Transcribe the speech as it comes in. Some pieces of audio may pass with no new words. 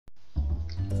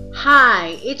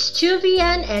Hi, it's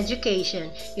Juvian Education.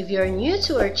 If you're new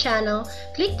to our channel,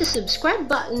 click the subscribe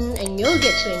button and you'll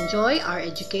get to enjoy our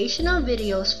educational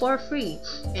videos for free.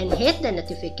 And hit the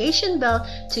notification bell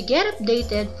to get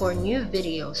updated for new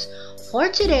videos. For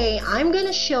today, I'm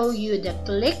gonna show you the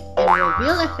click and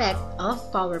reveal effect of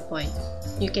PowerPoint.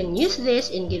 You can use this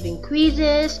in giving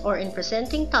quizzes or in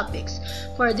presenting topics.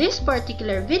 For this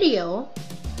particular video,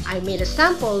 I made a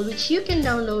sample which you can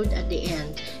download at the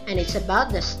end, and it's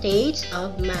about the states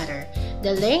of matter.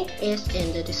 The link is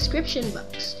in the description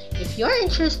box. If you're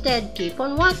interested, keep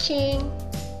on watching.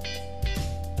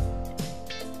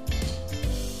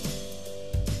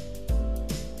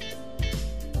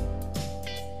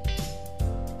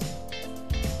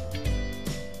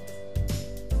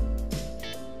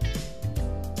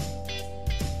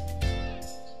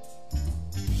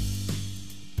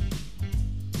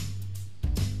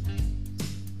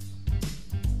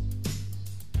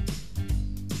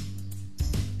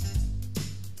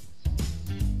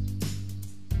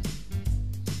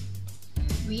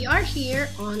 We are here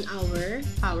on our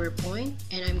PowerPoint,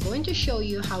 and I'm going to show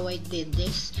you how I did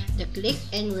this, the click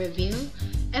and reveal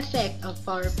effect of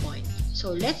PowerPoint.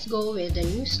 So let's go with the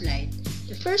new slide.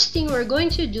 The first thing we're going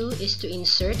to do is to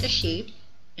insert a shape,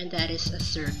 and that is a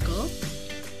circle.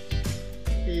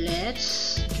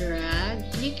 Let's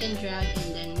click and drag,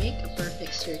 and then make a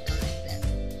perfect circle like that.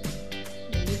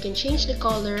 And you can change the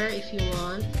color if you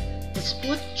want. Let's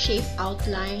put shape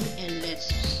outline, and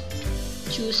let's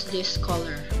choose this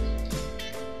color.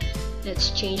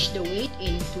 Let's change the weight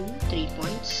into 3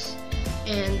 points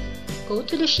and go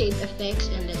to the shape effects,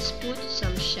 and let's put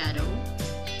some shadow.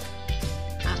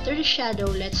 After the shadow,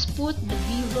 let's put the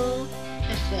bevel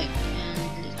effect,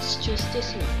 and let's choose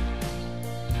this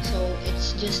one. So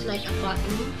it's just like a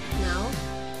button now.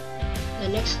 The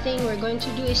next thing we're going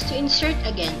to do is to insert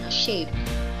again a shape,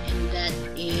 and that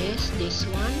is this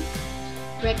one.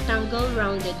 Rectangle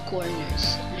rounded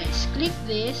corners. Let's click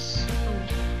this.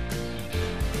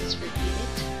 Let's repeat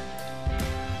it.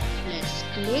 Let's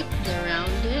click the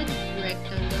rounded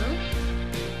rectangle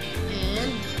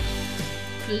and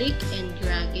click and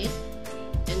drag it,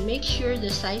 and make sure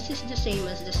the size is the same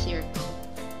as the circle,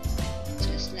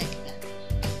 just like that.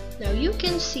 Now you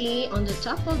can see on the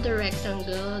top of the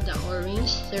rectangle the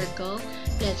orange circle.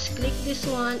 Let's click this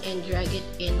one and drag it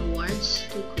inwards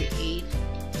to create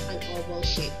an oval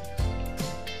shape.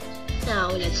 Now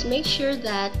let's make sure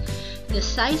that the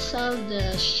size of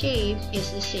the shape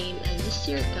is the same as the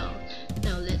circle.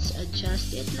 Now let's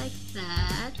adjust it like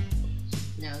that.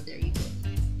 Now there you go.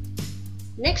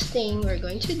 Next thing we're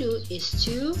going to do is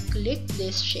to click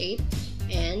this shape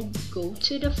and go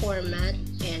to the format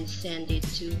and send it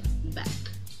to back.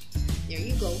 There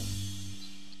you go.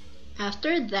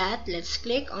 After that, let's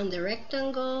click on the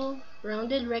rectangle,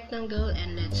 rounded rectangle,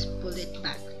 and let's pull it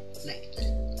back like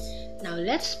that. Now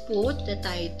let's put the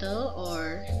title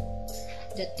or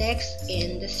the text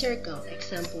in the circle.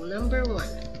 Example number 1.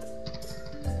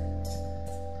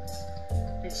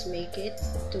 Let's make it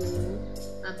to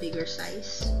a bigger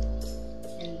size.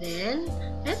 And then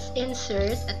let's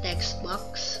insert a text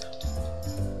box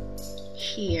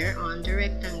here on the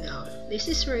rectangle. This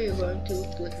is where you're going to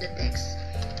put the text.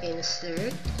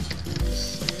 Insert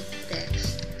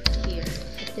text here.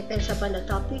 It depends upon the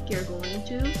topic you're going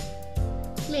to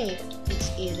make.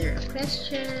 It's either a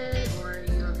question, or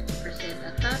you have to present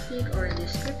a topic or a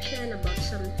description about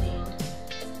something.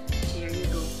 There you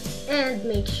go. And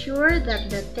make sure that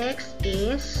the text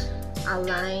is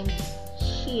aligned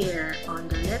here on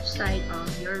the left side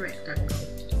of your rectangle.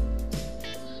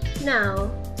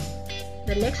 Now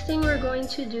the next thing we're going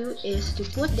to do is to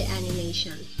put the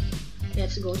animation.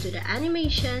 Let's go to the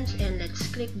animations and let's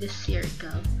click the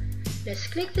circle. Let's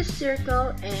click the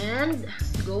circle and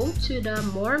go to the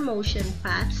more motion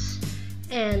paths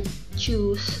and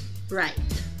choose right.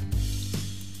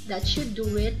 That should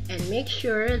do it, and make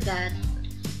sure that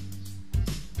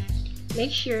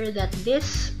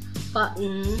this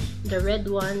button, the red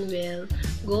one, will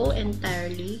go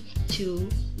entirely to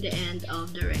the end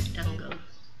of the rectangle.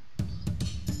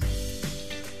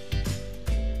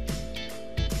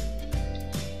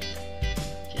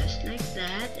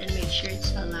 That, and make sure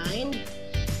it's aligned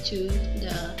to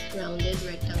the rounded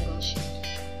rectangle shape.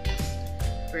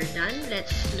 We're done.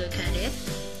 Let's look at it.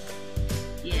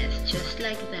 Yes, just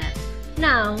like that.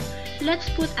 Now let's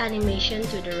put animation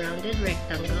to the rounded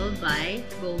rectangle by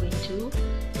going to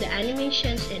the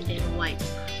animations and then wipe.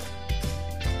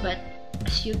 But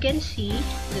as you can see,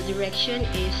 the direction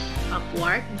is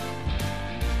upward,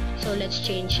 so let's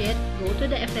change it. Go to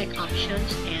the effect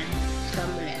options and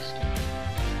come left.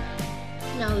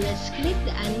 Now let's click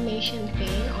the animation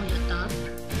pane on the top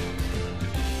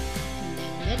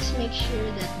let's make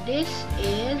sure that this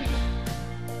is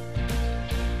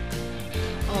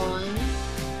on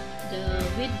the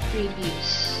with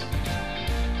previous.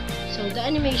 So the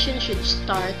animation should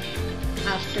start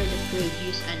after the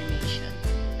previous animation.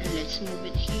 And let's move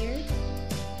it here.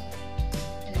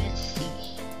 And let's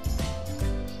see.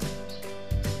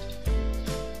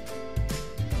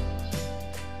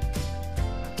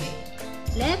 Okay,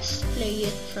 let's play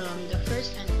it from the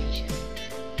first animation.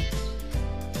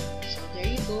 So there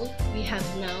you go. We have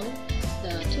now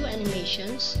the two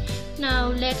animations. Now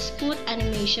let's put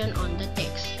animation on the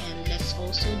text, and let's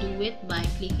also do it by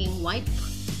clicking wipe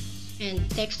and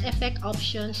text effect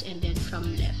options, and then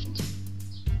from left,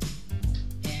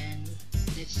 and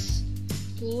let's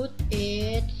put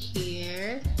it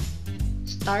here,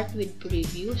 start with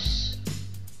previous,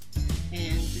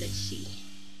 and let's see.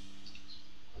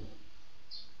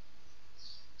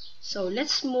 So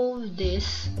let's move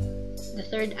this, the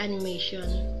third animation,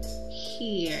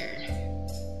 here.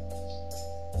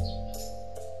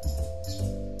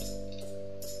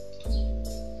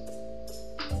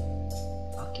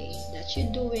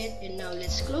 Should do it. And now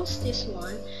let's close this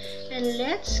one, and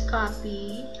let's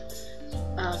copy,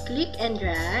 click and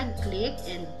drag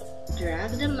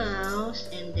the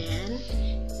mouse, and then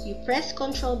you press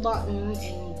Ctrl button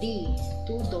and D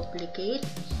to duplicate,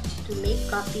 to make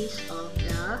copies of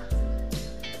the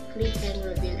click and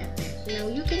reveal effect.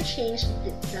 Now you can change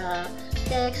the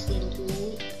text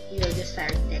into your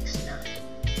desired text now.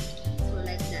 So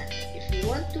like that. If you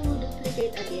want to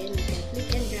duplicate again, you can click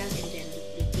and drag and then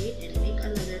and make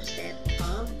another set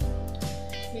of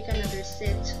click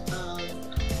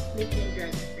and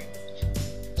drag effect,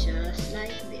 just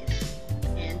like this,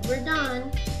 and we're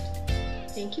done.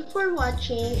 Thank you for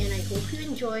watching, and I hope you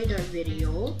enjoyed our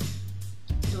video.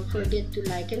 Don't forget to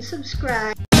like and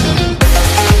subscribe.